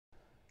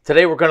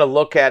Today we're going to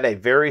look at a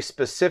very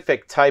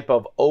specific type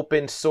of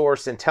open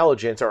source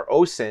intelligence, or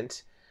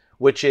OSINT,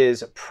 which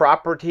is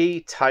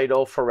property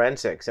title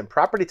forensics. And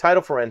property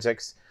title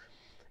forensics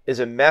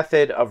is a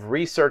method of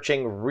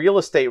researching real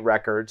estate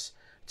records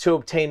to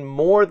obtain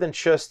more than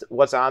just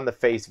what's on the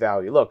face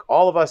value. Look,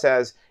 all of us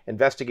as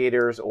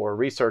investigators or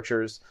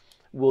researchers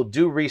will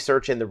do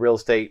research in the real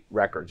estate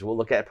records. We'll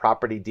look at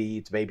property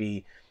deeds,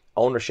 maybe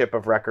ownership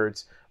of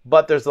records,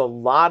 but there's a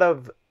lot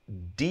of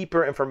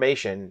deeper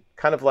information,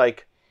 kind of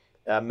like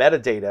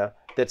metadata,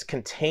 that's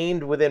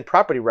contained within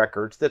property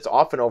records that's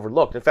often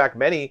overlooked. In fact,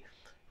 many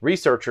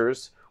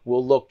researchers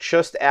will look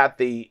just at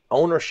the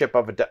ownership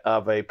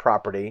of a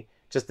property,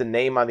 just the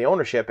name on the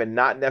ownership, and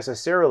not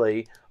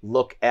necessarily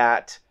look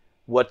at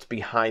what's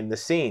behind the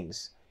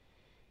scenes.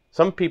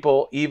 Some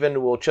people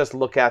even will just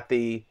look at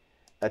the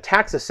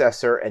tax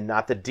assessor and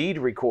not the deed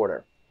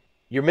recorder.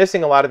 You're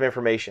missing a lot of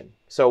information.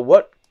 So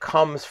what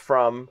comes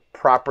from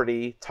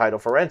property title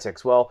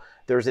forensics? Well,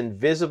 there's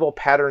invisible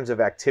patterns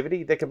of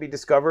activity that can be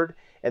discovered,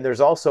 and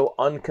there's also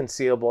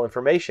unconcealable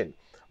information.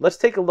 Let's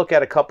take a look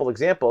at a couple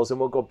examples, and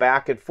we'll go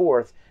back and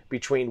forth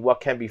between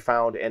what can be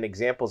found and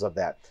examples of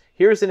that.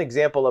 Here's an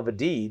example of a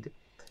deed.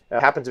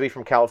 It happens to be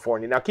from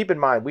California. Now keep in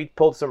mind, we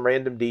pulled some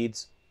random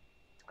deeds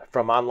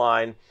from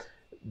online.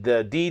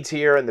 The deeds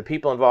here and the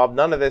people involved,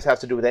 none of this has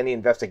to do with any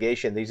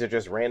investigation. These are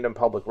just random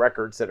public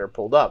records that are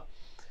pulled up.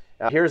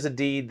 Here's a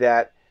deed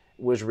that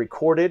was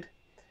recorded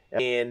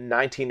in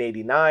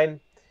 1989.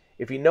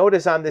 If you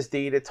notice on this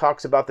deed, it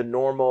talks about the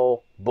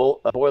normal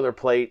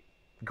boilerplate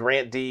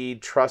grant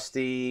deed,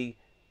 trustee,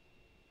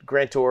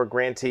 grantor,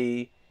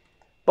 grantee,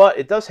 but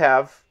it does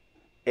have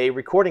a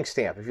recording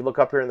stamp. If you look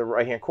up here in the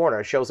right-hand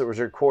corner, it shows it was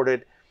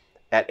recorded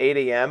at 8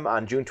 a.m.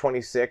 on June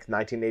 26,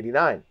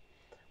 1989.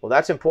 Well,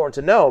 that's important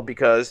to know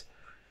because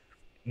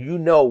you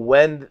know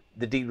when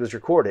the deed was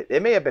recorded.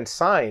 It may have been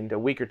signed a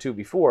week or two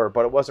before,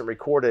 but it wasn't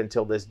recorded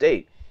until this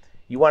date.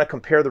 You want to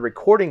compare the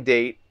recording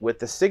date with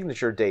the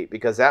signature date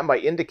because that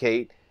might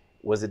indicate,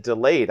 was it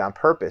delayed on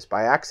purpose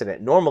by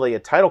accident? Normally, a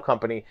title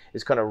company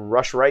is going to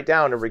rush right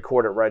down and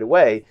record it right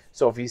away.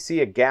 So if you see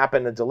a gap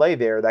and a delay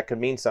there, that could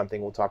mean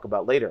something we'll talk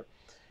about later.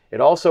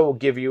 It also will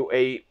give you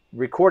a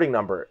recording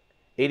number,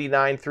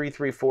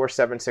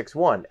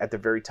 89334-761 at the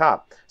very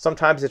top.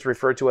 Sometimes it's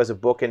referred to as a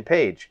book and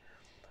page.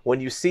 When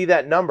you see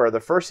that number, the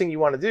first thing you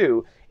want to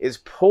do is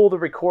pull the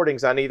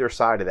recordings on either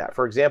side of that.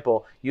 For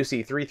example, you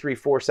see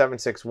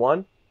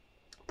 334761,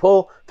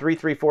 pull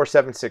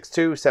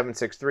 334762,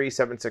 763,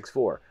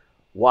 764.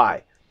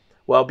 Why?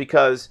 Well,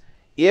 because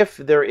if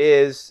there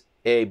is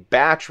a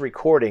batch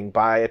recording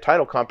by a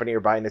title company or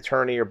by an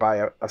attorney or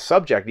by a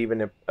subject,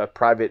 even a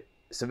private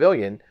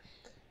civilian,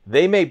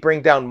 they may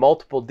bring down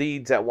multiple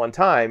deeds at one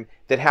time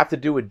that have to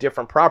do with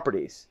different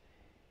properties.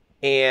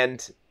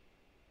 And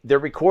they're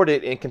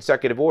recorded in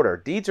consecutive order.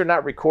 Deeds are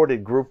not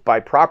recorded grouped by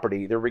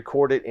property. They're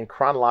recorded in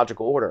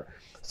chronological order.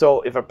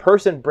 So if a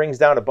person brings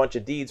down a bunch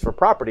of deeds for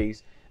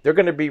properties, they're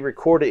going to be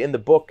recorded in the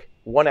book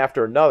one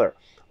after another.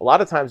 A lot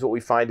of times what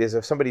we find is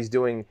if somebody's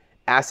doing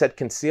asset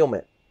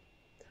concealment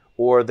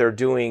or they're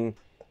doing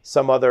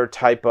some other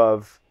type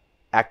of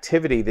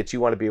activity that you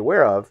want to be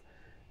aware of,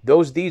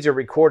 those deeds are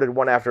recorded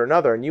one after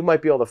another, and you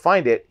might be able to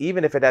find it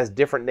even if it has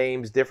different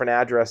names, different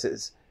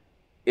addresses.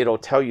 It'll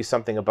tell you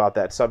something about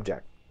that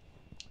subject.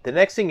 The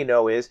next thing you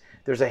know is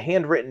there's a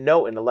handwritten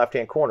note in the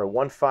left-hand corner,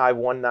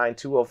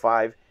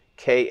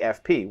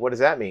 1519205KFP. What does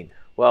that mean?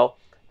 Well,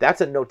 that's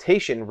a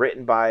notation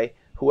written by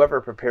whoever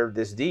prepared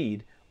this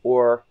deed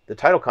or the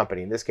title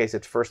company. In this case,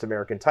 it's First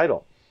American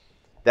Title.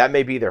 That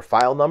may be their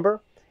file number.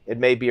 It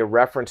may be a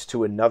reference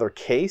to another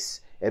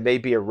case. It may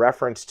be a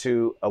reference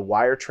to a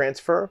wire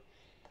transfer.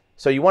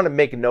 So you want to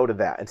make a note of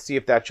that and see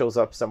if that shows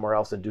up somewhere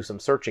else and do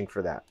some searching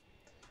for that.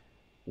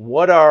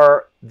 What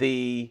are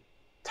the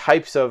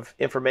types of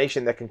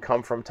information that can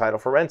come from title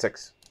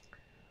forensics?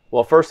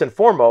 Well, first and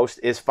foremost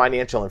is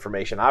financial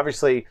information.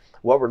 Obviously,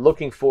 what we're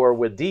looking for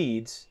with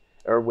deeds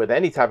or with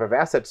any type of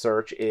asset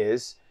search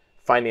is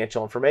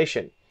financial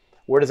information.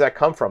 Where does that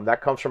come from?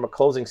 That comes from a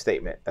closing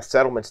statement, a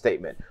settlement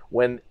statement.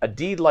 When a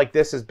deed like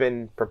this has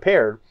been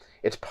prepared,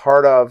 it's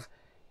part of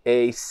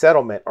a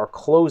settlement or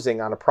closing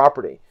on a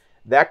property.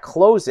 That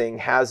closing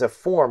has a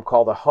form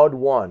called a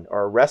HUD-1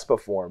 or a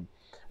RESPA form,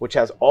 which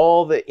has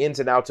all the ins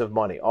and outs of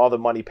money, all the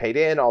money paid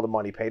in, all the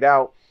money paid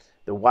out,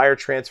 the wire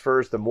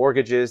transfers, the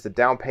mortgages, the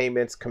down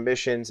payments,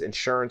 commissions,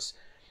 insurance.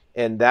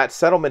 And that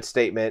settlement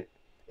statement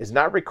is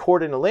not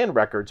recorded in the land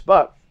records,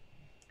 but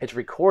it's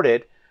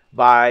recorded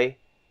by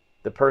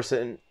the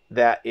person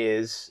that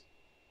is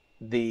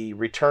the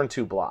return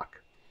to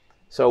block.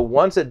 So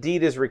once a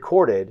deed is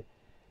recorded,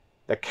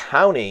 the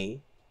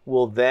county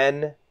will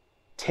then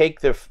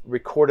take the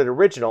recorded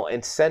original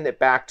and send it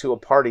back to a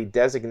party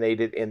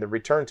designated in the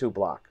return to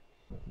block.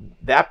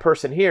 That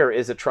person here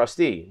is a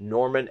trustee,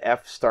 Norman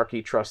F.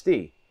 Starkey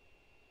trustee,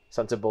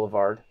 Sunset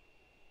Boulevard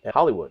in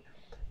Hollywood.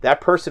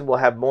 That person will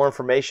have more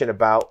information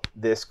about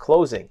this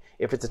closing.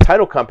 If it's a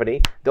title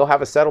company, they'll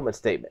have a settlement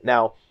statement.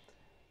 Now,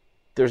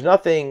 there's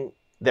nothing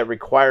that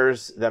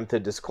requires them to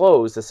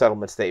disclose the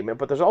settlement statement,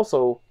 but there's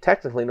also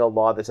technically no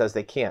law that says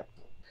they can't.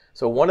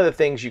 So one of the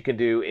things you can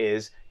do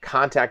is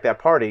contact that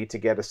party to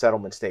get a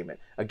settlement statement.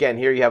 Again,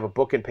 here you have a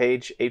book and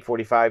page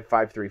 845,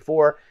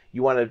 534.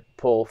 You want to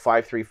pull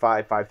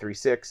 535,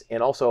 536,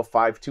 and also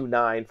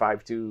 529,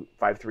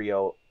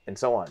 530, and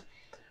so on.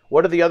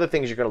 What are the other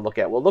things you're going to look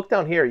at? Well, look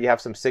down here. You have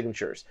some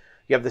signatures.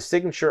 You have the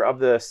signature of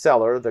the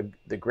seller,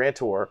 the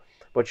grantor,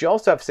 but you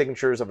also have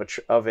signatures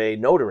of a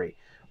notary.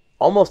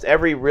 Almost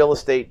every real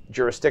estate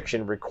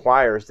jurisdiction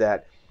requires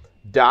that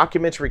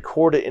documents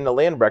recorded in the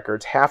land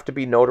records have to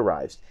be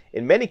notarized.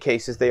 In many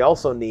cases, they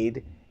also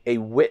need a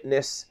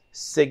witness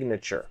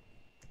signature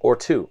or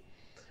two.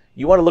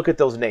 You want to look at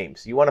those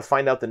names. You want to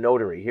find out the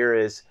notary. Here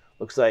is,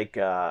 looks like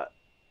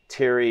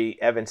Terry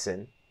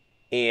Evanson,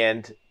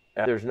 and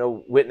there's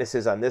no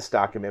witnesses on this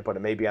document, but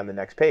it may be on the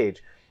next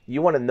page.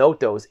 You want to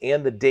note those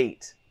and the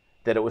date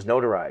that it was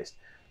notarized,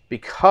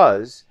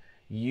 because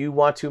you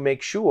want to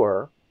make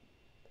sure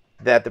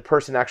that the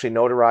person actually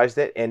notarized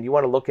it, and you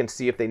want to look and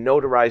see if they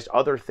notarized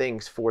other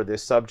things for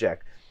this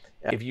subject.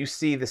 If you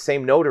see the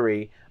same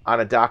notary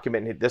on a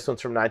document, this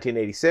one's from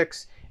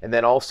 1986, and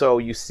then also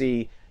you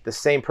see the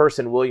same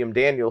person, William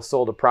Daniels,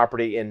 sold a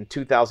property in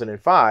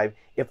 2005,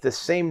 if the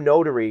same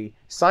notary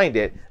signed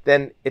it,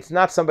 then it's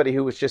not somebody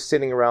who was just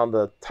sitting around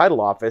the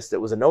title office that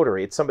was a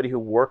notary. It's somebody who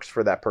works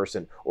for that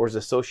person or is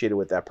associated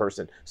with that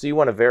person. So you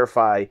want to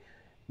verify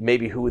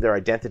maybe who their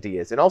identity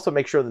is, and also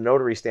make sure the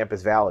notary stamp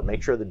is valid.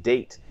 Make sure the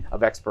date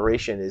of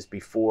expiration is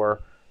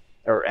before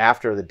or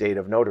after the date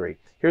of notary.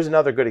 Here's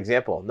another good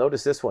example.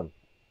 Notice this one.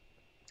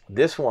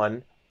 This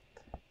one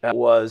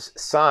was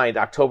signed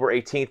October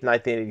 18th,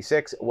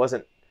 1986. It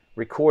wasn't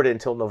recorded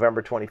until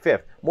November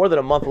 25th. More than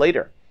a month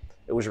later,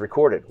 it was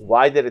recorded.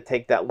 Why did it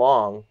take that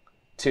long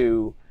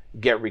to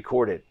get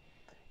recorded?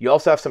 You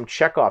also have some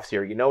checkoffs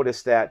here. You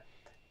notice that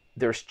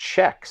there's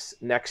checks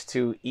next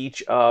to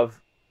each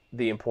of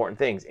the important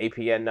things.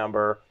 APN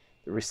number,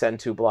 the rescind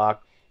to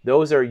block.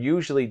 Those are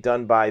usually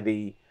done by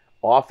the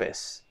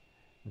office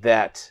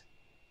that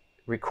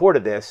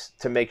recorded this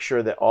to make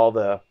sure that all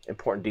the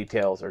important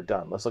details are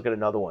done. Let's look at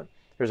another one.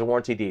 Here's a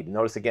warranty deed.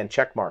 Notice again,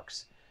 check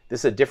marks.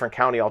 This is a different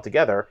county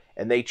altogether,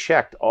 and they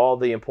checked all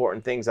the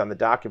important things on the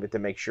document to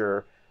make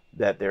sure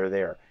that they're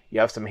there. You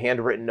have some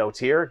handwritten notes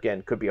here.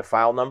 Again, could be a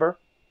file number,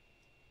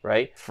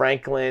 right?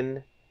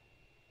 Franklin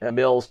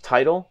Mills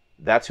title.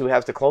 That's who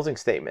has the closing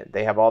statement.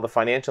 They have all the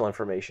financial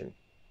information.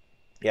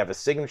 You have a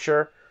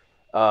signature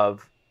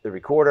of the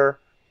recorder.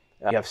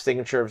 You have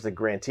signature of the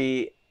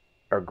grantee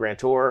or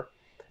grantor.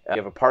 You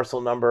have a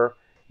parcel number.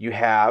 You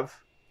have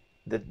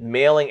the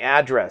mailing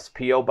address,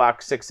 P.O.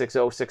 Box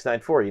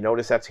 660694. You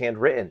notice that's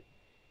handwritten.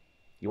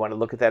 You want to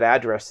look at that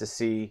address to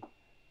see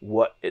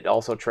what it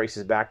also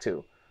traces back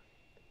to.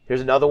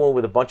 Here's another one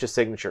with a bunch of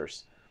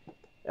signatures.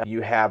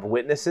 You have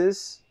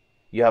witnesses.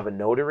 You have a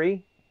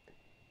notary.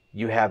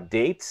 You have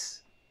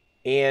dates.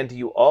 And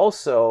you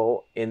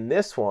also, in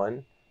this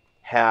one,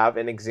 have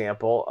an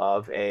example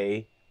of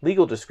a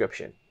legal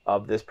description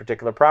of this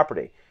particular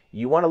property.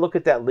 You want to look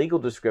at that legal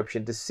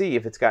description to see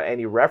if it's got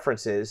any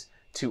references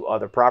to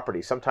other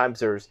properties. Sometimes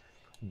there's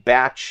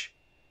batch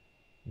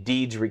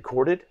deeds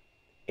recorded,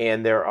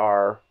 and there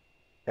are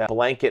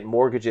blanket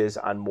mortgages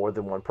on more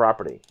than one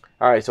property.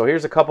 All right, so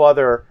here's a couple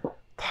other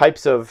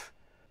types of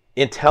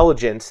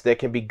intelligence that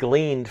can be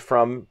gleaned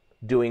from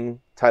doing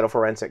title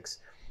forensics.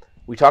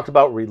 We talked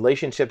about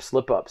relationship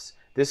slip-ups.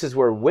 This is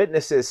where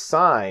witnesses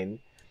sign,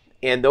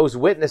 and those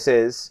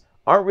witnesses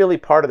aren't really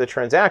part of the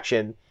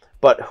transaction,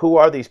 but who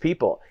are these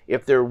people?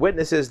 If they're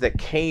witnesses that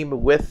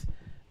came with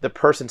the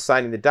person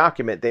signing the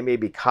document, they may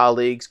be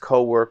colleagues,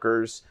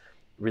 co-workers,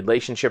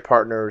 relationship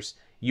partners.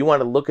 You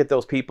want to look at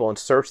those people and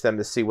search them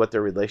to see what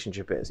their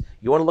relationship is.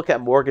 You want to look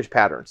at mortgage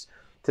patterns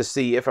to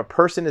see if a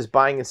person is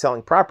buying and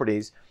selling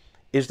properties,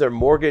 is their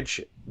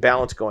mortgage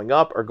balance going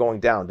up or going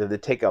down? Do they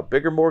take out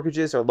bigger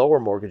mortgages or lower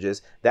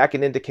mortgages? That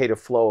can indicate a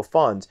flow of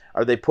funds.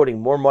 Are they putting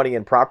more money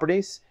in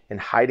properties and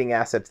hiding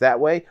assets that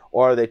way?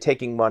 Or are they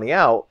taking money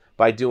out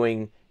by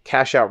doing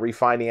cash out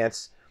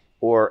refinance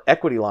or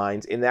equity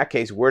lines? In that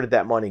case, where did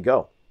that money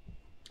go?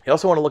 You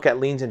also want to look at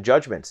liens and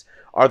judgments.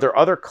 Are there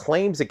other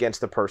claims against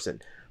the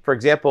person? For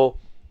example,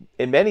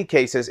 in many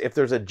cases, if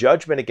there's a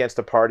judgment against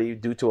a party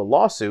due to a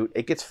lawsuit,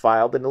 it gets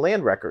filed in the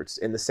land records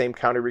in the same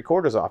county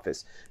recorder's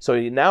office. So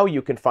now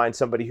you can find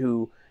somebody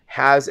who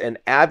has an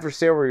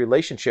adversarial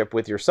relationship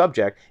with your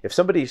subject. If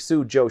somebody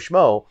sued Joe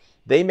Schmo,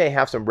 they may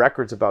have some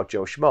records about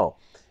Joe Schmo.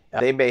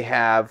 They may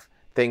have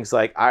things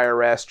like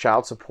IRS,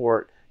 child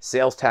support,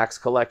 sales tax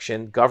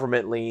collection,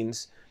 government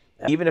liens.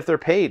 Even if they're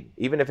paid,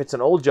 even if it's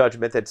an old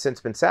judgment that's since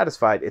been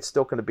satisfied, it's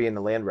still going to be in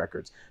the land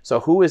records. So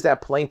who is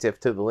that plaintiff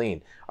to the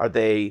lien? Are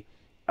they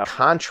a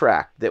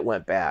contract that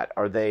went bad?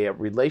 Are they a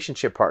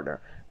relationship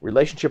partner?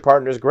 Relationship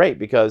partner is great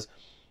because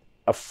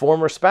a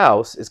former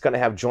spouse is going to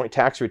have joint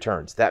tax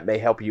returns. That may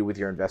help you with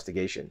your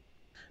investigation.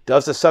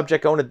 Does the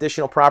subject own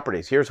additional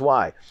properties? Here's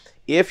why.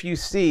 If you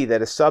see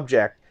that a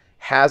subject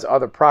has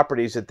other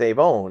properties that they've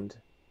owned,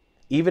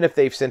 even if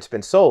they've since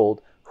been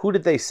sold, Who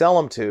did they sell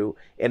them to?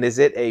 And is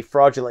it a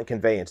fraudulent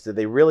conveyance? Did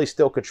they really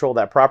still control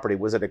that property?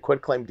 Was it a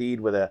quitclaim deed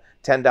with a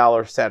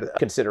 $10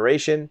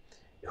 consideration?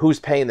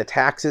 Who's paying the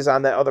taxes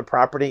on that other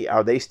property?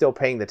 Are they still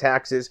paying the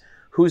taxes?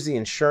 Who's the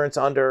insurance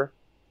under,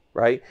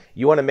 right?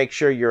 You want to make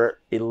sure you're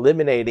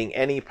eliminating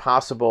any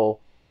possible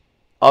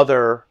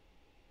other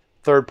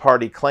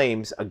third-party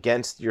claims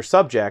against your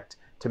subject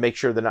to make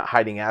sure they're not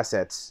hiding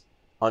assets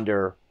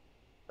under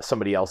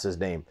somebody else's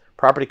name.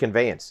 Property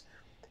conveyance.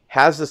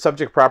 Has the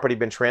subject property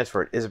been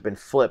transferred? Has it been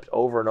flipped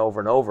over and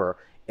over and over?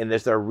 And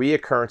is there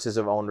reoccurrences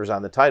of owners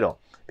on the title?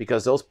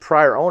 Because those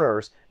prior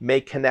owners may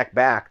connect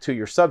back to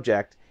your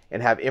subject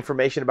and have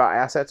information about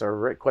assets,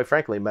 or quite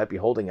frankly, might be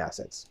holding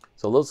assets.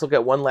 So let's look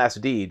at one last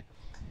deed.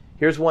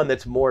 Here's one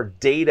that's more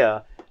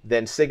data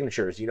than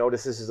signatures. You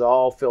notice this is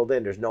all filled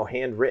in. There's no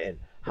handwritten.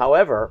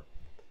 However,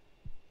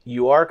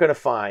 you are going to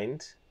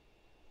find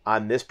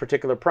on this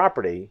particular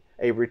property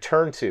a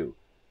return to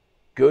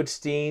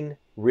Goodstein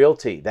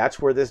Realty. That's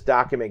where this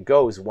document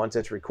goes once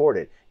it's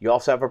recorded. You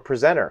also have a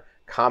presenter,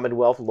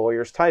 Commonwealth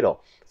Lawyers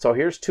Title. So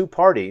here's two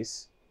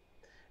parties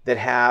that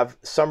have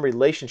some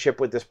relationship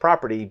with this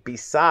property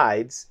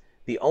besides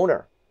the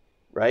owner,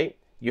 right?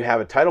 You have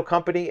a title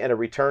company and a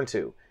return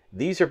to.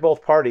 These are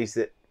both parties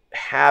that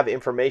have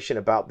information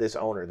about this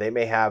owner. They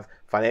may have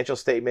financial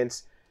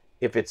statements.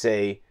 If it's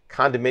a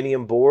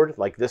condominium board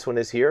like this one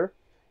is here,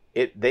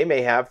 they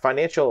may have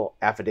financial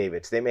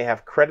affidavits. They may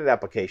have credit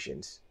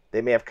applications.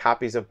 They may have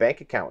copies of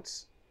bank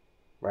accounts,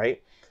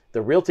 right?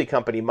 The realty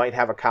company might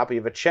have a copy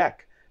of a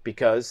check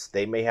because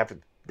they may have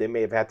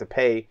had to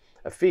pay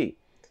a fee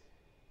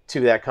to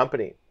that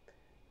company.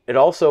 It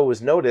also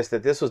was noticed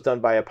that this was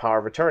done by a power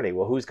of attorney.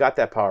 Well, who's got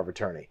that power of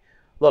attorney?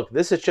 Look,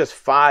 this is just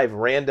 5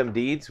 random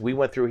deeds we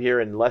went through here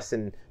in less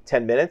than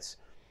 10 minutes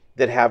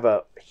that have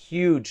a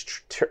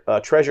huge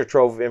treasure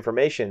trove of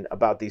information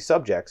about these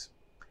subjects.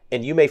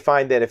 And you may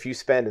find that if you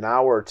spend an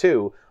hour or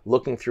two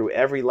looking through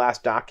every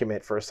last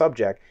document for a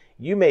subject,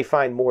 you may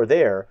find more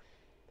there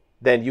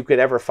than you could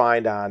ever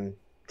find on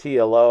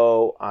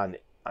TLO, on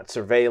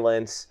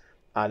surveillance,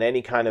 on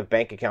any kind of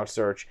bank account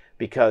search,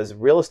 because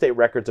real estate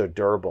records are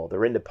durable.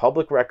 They're in the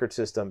public record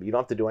system. You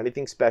don't have to do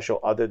anything special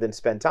other than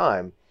spend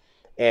time.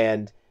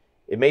 And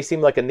it may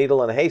seem like a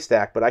needle in a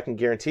haystack, but I can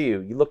guarantee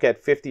you, you look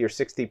at 50 or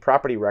 60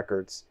 property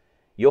records,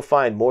 you'll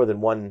find more than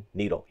one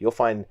needle. You'll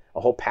find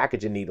a whole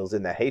package of needles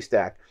in that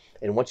haystack.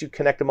 And once you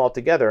connect them all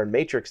together and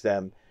matrix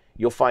them,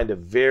 you'll find a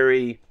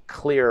very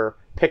clear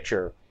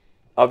picture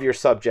of your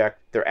subject,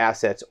 their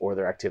assets, or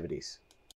their activities.